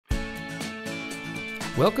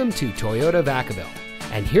Welcome to Toyota Vacaville,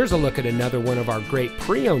 and here's a look at another one of our great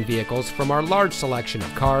pre-owned vehicles from our large selection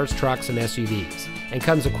of cars, trucks, and SUVs, and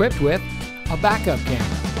comes equipped with a backup camera,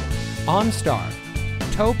 OnStar,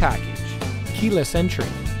 tow package, keyless entry,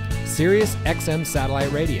 Sirius XM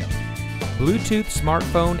satellite radio, Bluetooth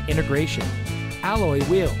smartphone integration, alloy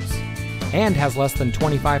wheels, and has less than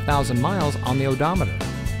 25,000 miles on the odometer.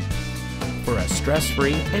 For a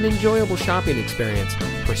stress-free and enjoyable shopping experience,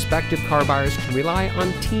 prospective car buyers can rely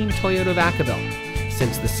on Team Toyota Vacaville.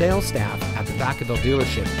 Since the sales staff at the Vacaville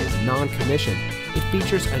dealership is non-commissioned, it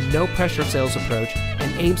features a no-pressure sales approach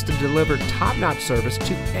and aims to deliver top-notch service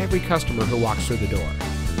to every customer who walks through the door.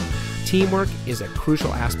 Teamwork is a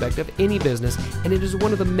crucial aspect of any business, and it is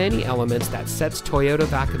one of the many elements that sets Toyota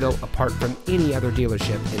Vacaville apart from any other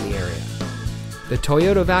dealership in the area. The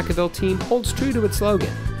Toyota Vacaville team holds true to its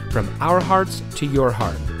slogan, "From our hearts to your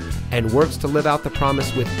heart," and works to live out the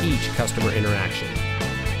promise with each customer interaction.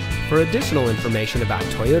 For additional information about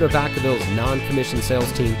Toyota Vacaville's non-commissioned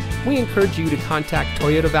sales team, we encourage you to contact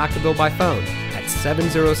Toyota Vacaville by phone at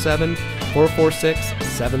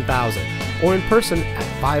 707-446-7000 or in person at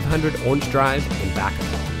 500 Orange Drive in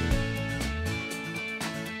Vacaville.